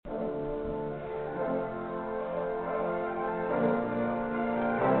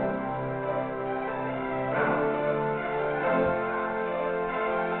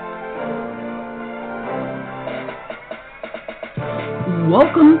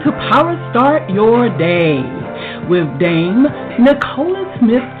welcome to PowerStart Your Day with Dame Nicola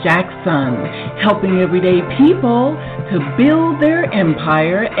Smith Jackson, helping everyday people to build their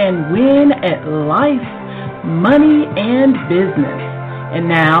empire and win at life, money, and business. And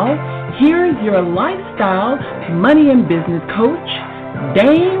now, here's your lifestyle, money, and business coach,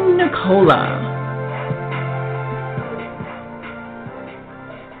 Dame Nicola.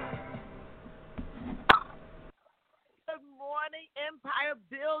 Empire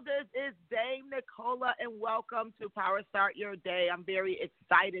Builders, is Dame Nicola, and welcome to PowerStart Your Day. I'm very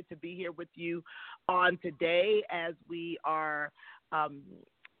excited to be here with you on today as we are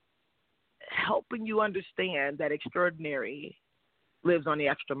helping you understand that extraordinary lives on the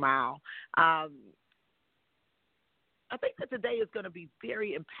extra mile. I think that today is going to be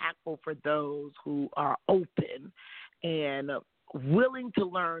very impactful for those who are open and willing to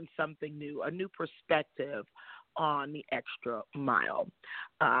learn something new, a new perspective on the extra mile.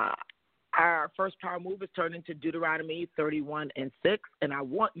 Our first power move is turned into Deuteronomy 31:6, and I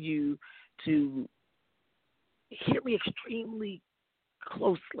want you to hear me extremely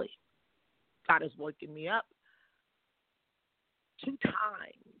closely. God has woken me up 2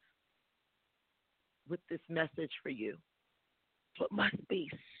 times with this message for you. So it must be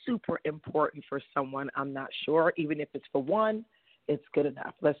super important for someone, I'm not sure. Even if it's for one, it's good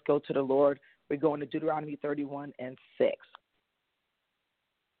enough. Let's go to the Lord. We're going to Deuteronomy 31:6.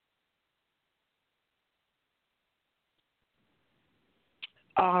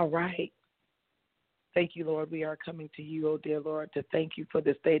 All right. Thank you, Lord. We are coming to you, oh dear Lord, to thank you for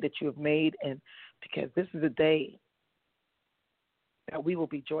this day that you have made, and because this is a day that we will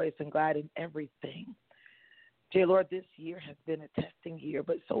be joyous and glad in everything. Dear Lord, this year has been a testing year,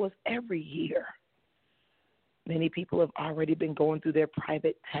 but so is every year. Many people have already been going through their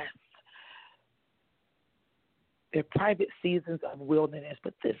private tests, their private seasons of wilderness,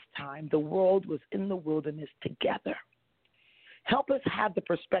 but this time the world was in the wilderness together. Help us have the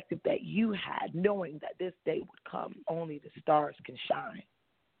perspective that you had, knowing that this day would come, only the stars can shine.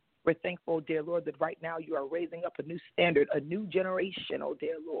 We're thankful, dear Lord, that right now you are raising up a new standard, a new generation, oh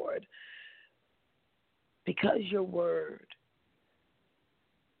dear Lord, because your word,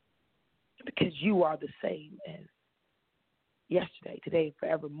 because you are the same as yesterday, today, and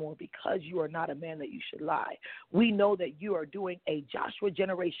forevermore, because you are not a man that you should lie. We know that you are doing a Joshua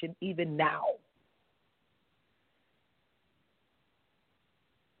generation even now.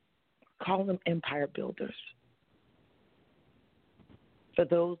 Call them empire builders. For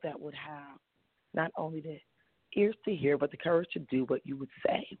those that would have not only the ears to hear, but the courage to do what you would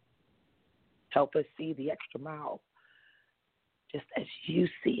say. Help us see the extra mile just as you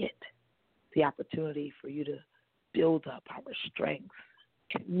see it, the opportunity for you to build up our strengths,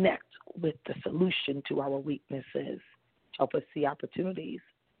 connect with the solution to our weaknesses, help us see opportunities,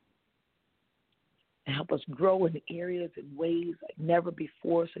 and help us grow in areas and ways like never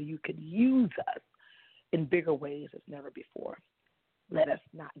before so you could use us in bigger ways as never before. Let us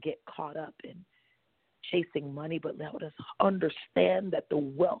not get caught up in chasing money, but let us understand that the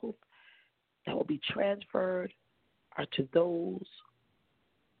wealth that will be transferred are to those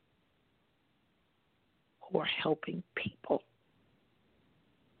who are helping people.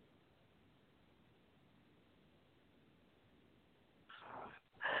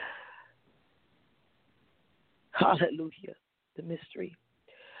 Hallelujah. The mystery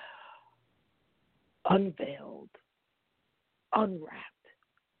unveiled, unwrapped,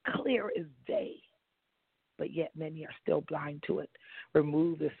 clear as day, but yet many are still blind to it.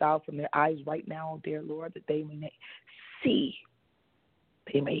 Remove the sound from their eyes right now, dear Lord, that they may see,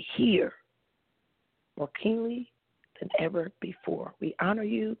 they may hear more keenly than ever before. We honor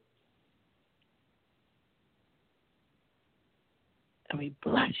you and we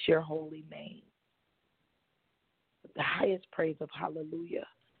bless your holy name with the highest praise of hallelujah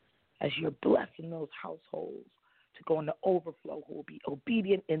as you're blessing those households to go into overflow who will be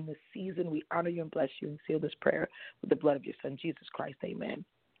obedient in this season. We honor you and bless you and seal this prayer with the blood of your son, Jesus Christ. Amen.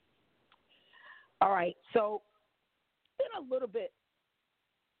 All right, so it's been a little bit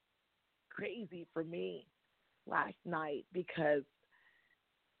crazy for me last night because,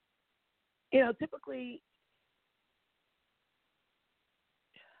 typically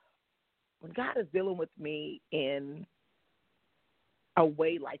when God is dealing with me in a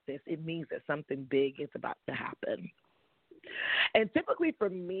way like this, it means that something big is about to happen. And typically for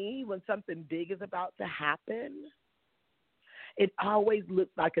me, when something big is about to happen, it always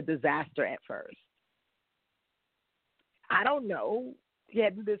looks like a disaster at first. I don't know.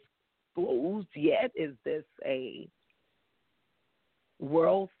 Hadn't disclosed yet. Is this a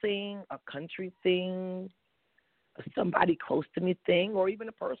world thing, a country thing? a somebody close to me thing or even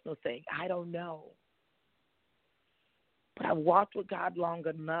a personal thing. I don't know. But I've walked with God long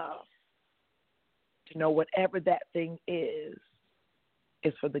enough to know whatever that thing is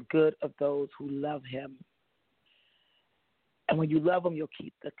for the good of those who love him. And when you love him, you'll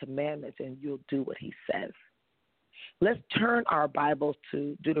keep the commandments and you'll do what he says. Let's turn our Bibles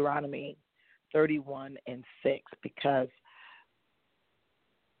to Deuteronomy 31:6, because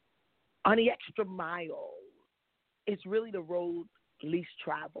on the extra mile, it's really the road least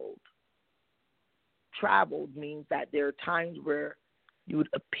traveled. Traveled means that there are times where you would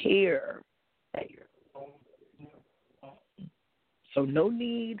appear that you're alone. So no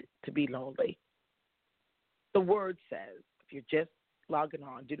need to be lonely. The word says, if you're just logging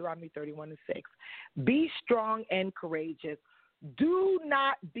on, Deuteronomy 31:6, be strong and courageous. Do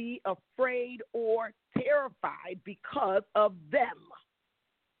not be afraid or terrified because of them.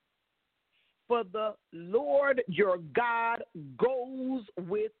 For the Lord your God goes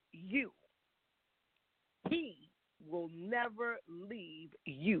with you. He will never leave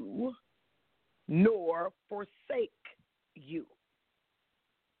you nor forsake you.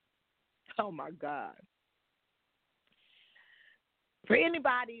 Oh, my God. For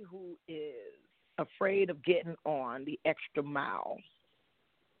anybody who is afraid of getting on the extra mile,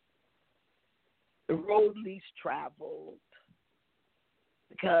 the road least traveled,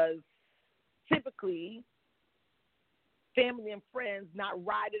 because typically family and friends not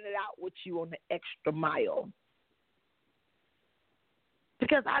riding it out with you on the extra mile.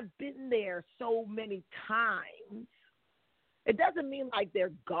 Because I've been there so many times. It doesn't mean like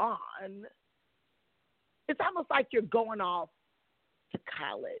they're gone. It's almost like you're going off to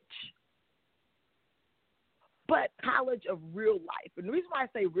college. But college of real life. And the reason why I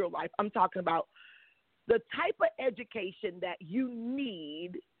say real life, I'm talking about the type of education that you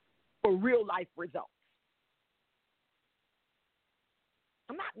need for real life results.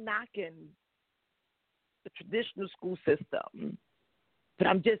 I'm not knocking the traditional school system, but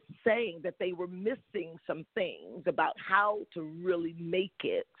I'm just saying that they were missing some things about how to really make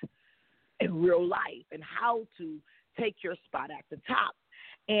it in real life and how to take your spot at the top.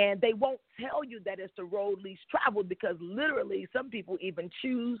 And they won't tell you that it's the road least traveled, because literally some people even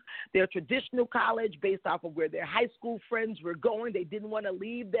choose their traditional college based off of where their high school friends were going. They didn't want to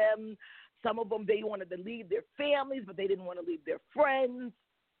leave them. Some of them, they wanted to leave their families, but they didn't want to leave their friends.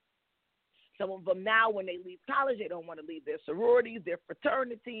 Some of them now, when they leave college, they don't want to leave their sororities, their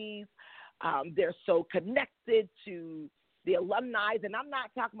fraternities. They're so connected to the alumni. And I'm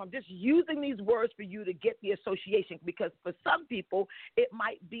not talking, I'm just using these words for you to get the association, because for some people, it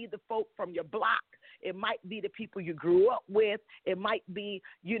might be the folk from your block. It might be the people you grew up with. It might be,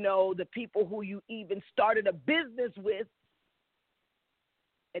 the people who you even started a business with,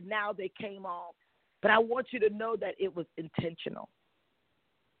 and now they came off. But I want you to know that it was intentional.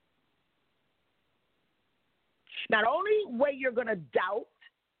 Now, the only way you're going to doubt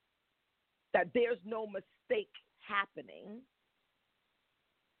that there's no mistake happening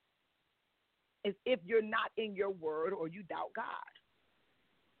is if you're not in your word or you doubt God.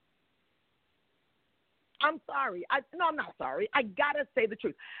 I'm sorry. I'm not sorry. I got to say the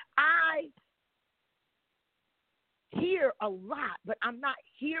truth. I hear a lot, but I'm not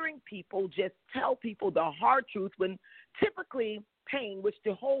hearing people just tell people the hard truth, when typically pain, which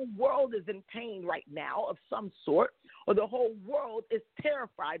the whole world is in pain right now of some sort, or the whole world is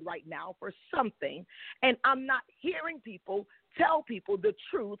terrified right now for something, and I'm not hearing people tell people the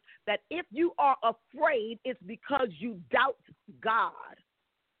truth, that if you are afraid, it's because you doubt God.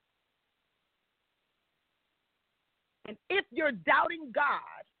 And if you're doubting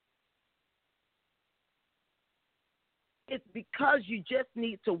God, it's because you just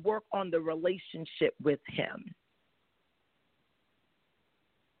need to work on the relationship with him.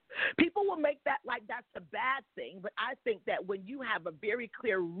 People will make that like that's a bad thing, but I think that when you have a very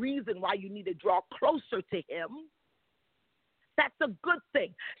clear reason why you need to draw closer to him, that's a good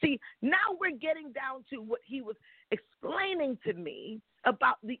thing. See, now we're getting down to what he was explaining to me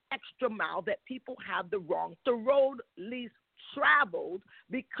about the extra mile that people have the road least traveled,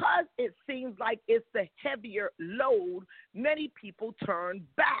 because it seems like it's the heavier load. Many people turn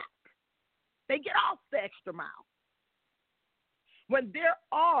back. They get off the extra mile. When there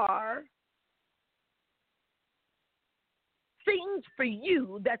are things for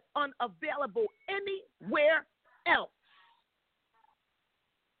you that's unavailable anywhere else.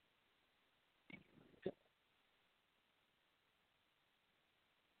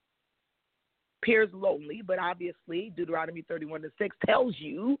 Appears lonely, but obviously Deuteronomy 31:6 tells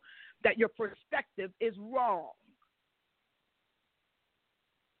you that your perspective is wrong.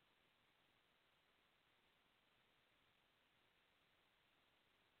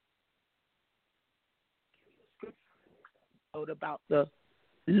 about the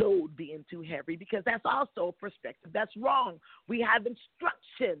load being too heavy, because that's also a perspective that's wrong. We have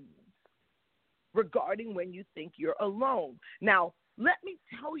instructions regarding when you think you're alone. Now, let me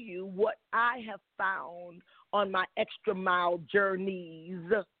tell you what I have found on my extra mile journeys,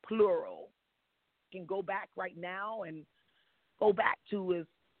 plural. I can go back right now and go back to as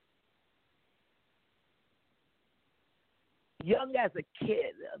young as a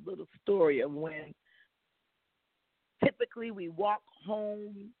kid, a little story of when typically we walk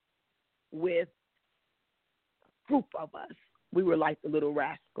home with a group of us. We were like the little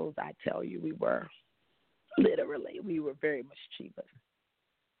rascals, I tell you. We were, literally, we were very mischievous.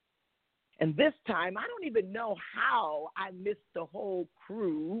 And this time, I don't even know how I missed the whole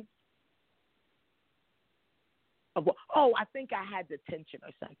crew. I think I had detention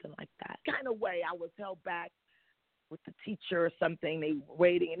or something like that. Kind of way I was held back with the teacher or something. They were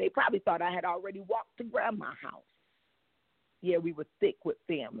waiting, and they probably thought I had already walked to Grandma's house. Yeah, we were thick with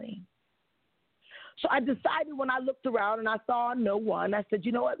family. So I decided when I looked around and I saw no one, I said,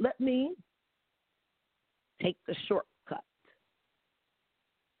 you know what, let me take the shortcut.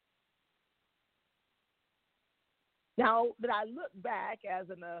 Now that I look back as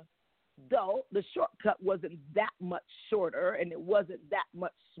an adult, the shortcut wasn't that much shorter and it wasn't that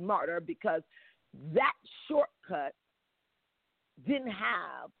much smarter, because that shortcut didn't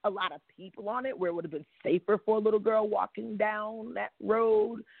have a lot of people on it where it would have been safer for a little girl walking down that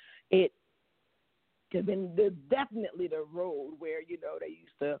road. It could have been definitely the road where, you know, they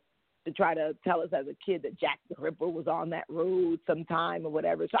used to try to tell us as a kid that Jack the Ripper was on that road sometime or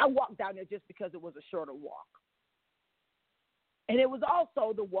whatever. So I walked down there just because it was a shorter walk. And it was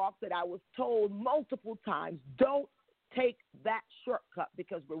also the walk that I was told multiple times, don't take that shortcut,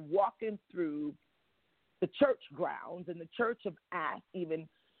 because we're walking through the church grounds, and the church of asked even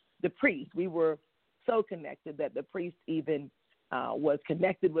the priest. We were so connected that the priest even was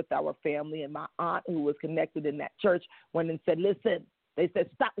connected with our family, and my aunt, who was connected in that church, went and said, listen, they said,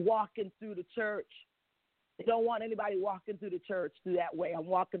 stop walking through the church. They don't want anybody walking through the church through that way. I'm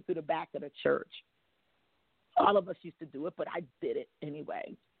walking through the back of the church. All of us used to do it, but I did it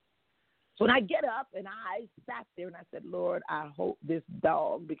anyway. So when I get up, and I sat there and I said, Lord, I hope this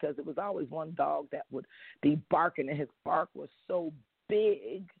dog, because it was always one dog that would be barking, and his bark was so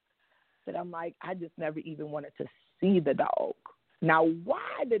big that I'm like, I just never even wanted to see the dog. Now,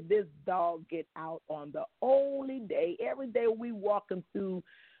 why did this dog get out on the only day, every day we walking through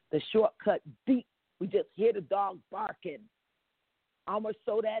the shortcut deep, we just hear the dog barking, almost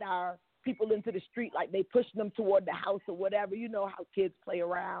so that our people into the street, like they pushing them toward the house or whatever. You know how kids play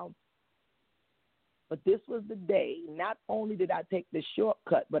around. But this was the day, not only did I take the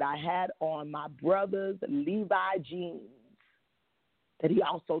shortcut, but I had on my brother's Levi jeans that he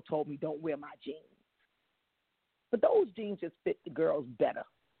also told me don't wear my jeans. But those jeans just fit the girls better.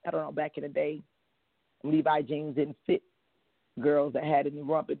 I don't know, back in the day, Levi jeans didn't fit girls that had any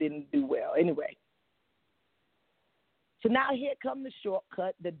rump. It didn't do well. Anyway. So now here come the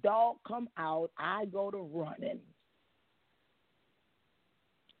shortcut. The dog come out. I go to running.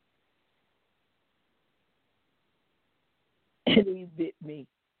 And he bit me.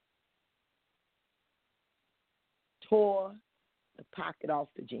 Tore the pocket off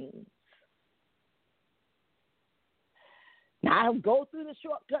the jeans. Now I go through the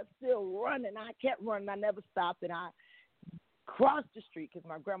shortcut still running. I kept running. I never stopped. And I crossed the street, because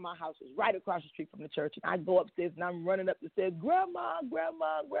my grandma's house was right across the street from the church. And I go upstairs, and I'm running up the stairs, Grandma,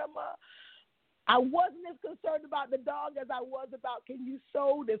 Grandma, Grandma. I wasn't as concerned about the dog as I was about, can you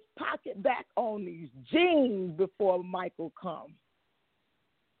sew this pocket back on these jeans before Michael comes?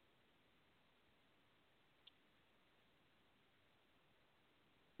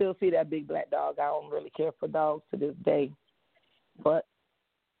 Still see that big black dog. I don't really care for dogs to this day. But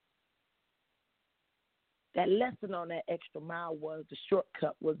that lesson on that extra mile was the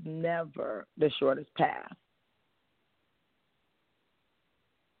shortcut was never the shortest path.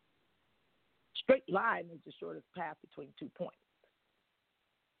 Straight line is the shortest path between 2 points.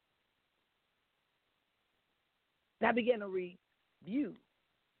 And I began to review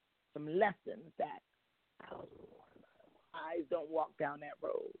some lessons that eyes don't walk down that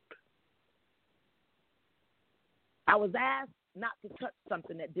road. I was asked not to touch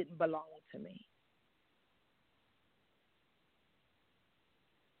something that didn't belong to me.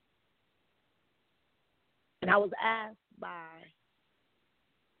 And I was asked by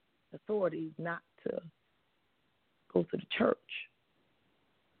authorities not to go to the church.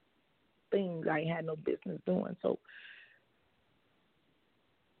 Things I had no business doing. So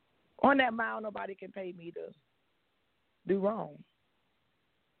on that mile, nobody can pay me to do wrong.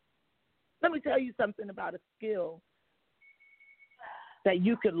 Let me tell you something about a skill that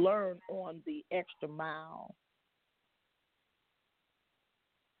you can learn on the extra mile.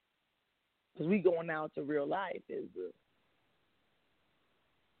 Because we going now to real life is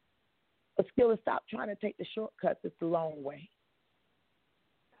a skill is stop trying to take the shortcuts. It's the long way.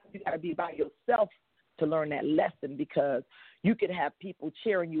 You got to be by yourself to learn that lesson, because you could have people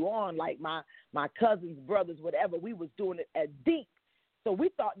cheering you on, like my cousins, brothers, whatever. We was doing it at deep. So we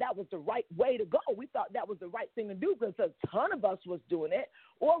thought that was the right way to go. We thought that was the right thing to do because a ton of us was doing it.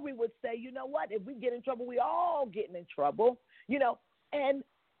 Or we would say, you know what, if we get in trouble, we all getting in trouble, And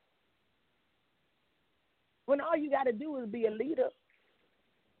when all you got to do is be a leader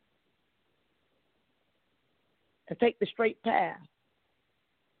and take the straight path.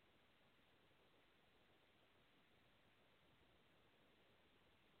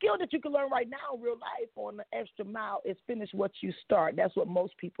 Skill that you can learn right now in real life on the extra mile is finish what you start. That's what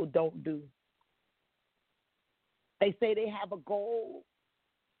most people don't do. They say they have a goal,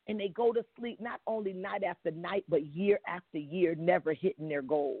 and they go to sleep not only night after night, but year after year, never hitting their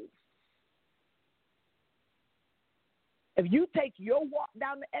goals. If you take your walk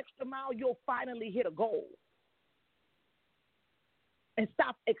down the extra mile, you'll finally hit a goal. And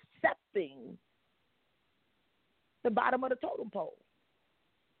stop accepting the bottom of the totem pole.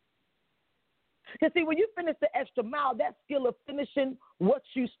 Because, see, when you finish the extra mile, that skill of finishing what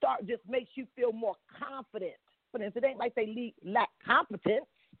you start just makes you feel more confident. But it ain't like they lack competence.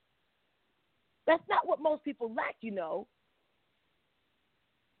 That's not what most people lack,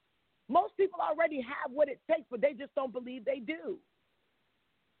 Most people already have what it takes, but they just don't believe they do.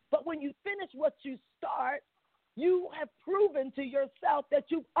 But when you finish what you start, you have proven to yourself that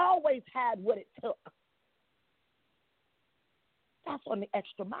you've always had what it took. That's on the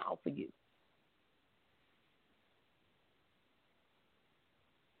extra mile for you.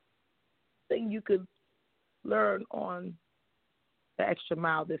 Thing you could learn on the extra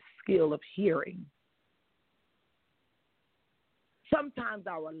mile, this skill of hearing. Sometimes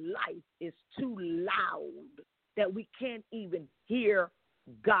our life is too loud that we can't even hear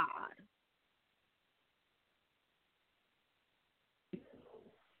God.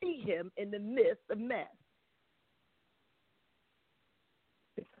 See him in the midst of mess.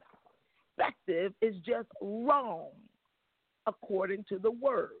 Perspective is just wrong according to the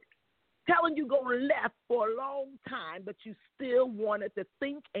word. Telling you going left for a long time, but you still wanted to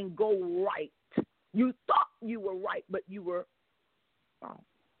think and go right. You thought you were right, but you were wrong.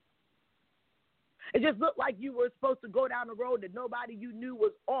 It just looked like you were supposed to go down the road that nobody you knew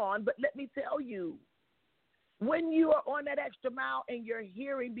was on. But let me tell you, when you are on that extra mile and your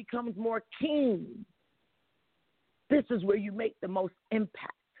hearing becomes more keen, this is where you make the most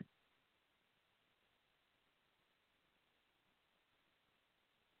impact.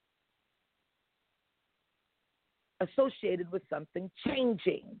 Associated with something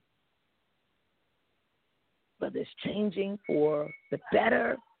changing. Whether it's changing for the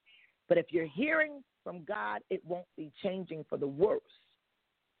better, but if you're hearing from God, it won't be changing for the worse.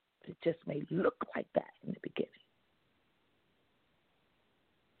 It just may look like that in the beginning.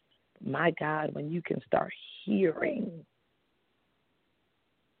 My God, when you can start hearing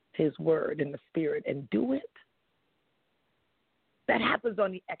his word in the spirit and do it, that happens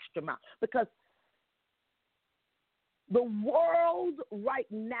on the extra mile. Because the world right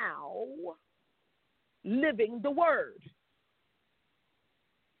now living the word.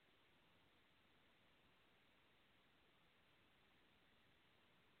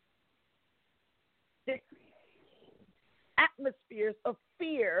 Atmospheres of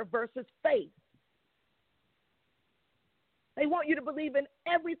fear versus faith. They want you to believe in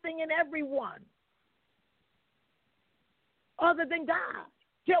everything and everyone other than God.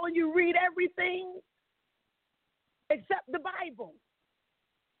 Telling you read everything except the Bible.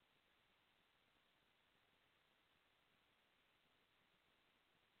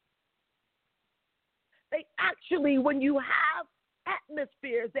 They actually, when you have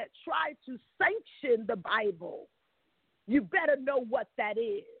atmospheres that try to sanction the Bible, you better know what that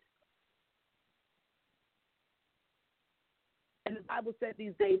is. And the Bible said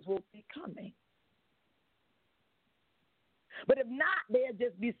these days will be coming. But if not, they'll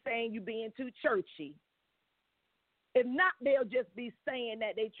just be saying you're being too churchy. If not, they'll just be saying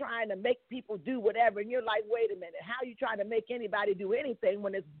that they're trying to make people do whatever. And you're like, wait a minute, how are you trying to make anybody do anything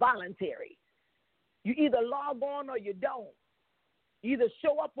when it's voluntary? You either log on or you don't. You either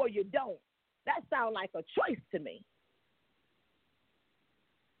show up or you don't. That sounds like a choice to me.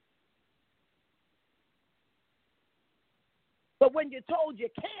 But when you're told you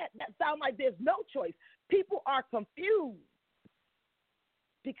can't, that sounds like there's no choice. People are confused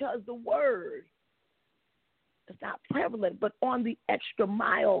because the word It's not prevalent, but on the extra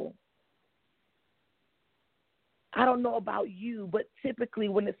mile. I don't know about you, but typically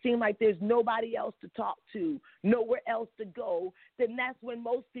when it seems like there's nobody else to talk to, nowhere else to go, then that's when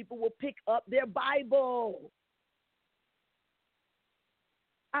most people will pick up their Bible.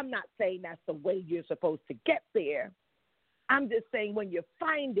 I'm not saying that's the way you're supposed to get there. I'm just saying when you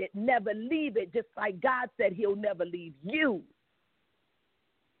find it, never leave it, just like God said he'll never leave you.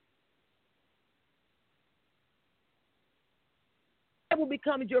 Bible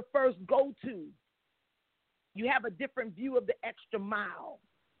becomes your first go-to. You have a different view of the extra mile.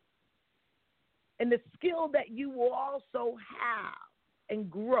 And the skill that you will also have and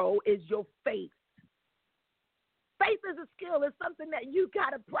grow is your faith. Faith is a skill. It's something that you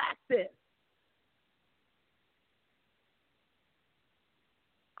got to practice.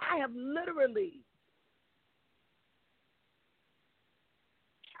 I have literally,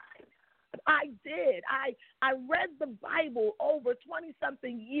 I read the Bible over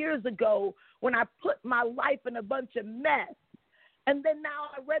 20-something years ago when I put my life in a bunch of mess. And then now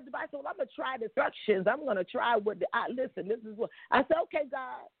I read the Bible, so I'm going to try the instructions. I'm going to try listen, this is what, I said, okay,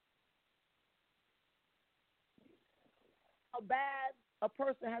 God. How bad a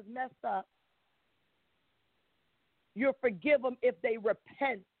person has messed up, you'll forgive them if they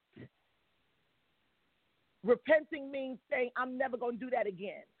repent. Repenting means saying, I'm never going to do that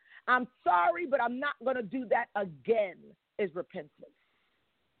again. I'm sorry, but I'm not going to do that again, is repentance.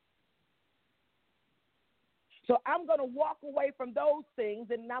 So I'm going to walk away from those things,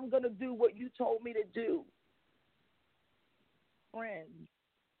 and I'm going to do what you told me to do. Friends,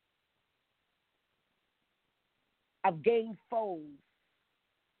 I've gained foes,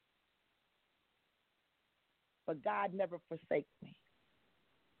 but God never forsakes me.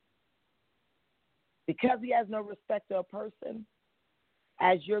 Because he has no respect to a person,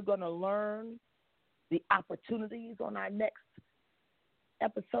 as you're going to learn the opportunities on our next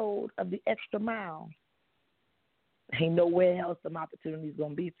episode of The Extra Mile, ain't nowhere else some opportunities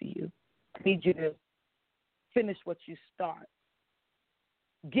going to be for you. I need you to finish what you start.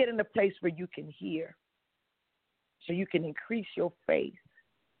 Get in a place where you can hear so you can increase your faith.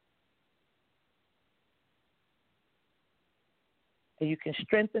 And you can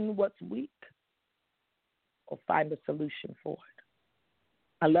strengthen what's weak or find a solution for it.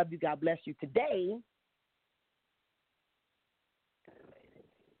 I love you. God bless you. Today,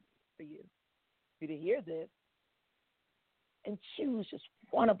 for you to hear this and choose just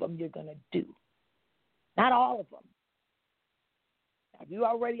one of them you're going to do. Not all of them. If you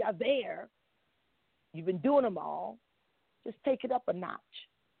already are there, you've been doing them all, just take it up a notch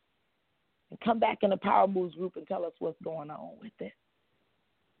and come back in the Power Moves group and tell us what's going on with it.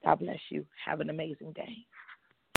 God bless you. Have an amazing day.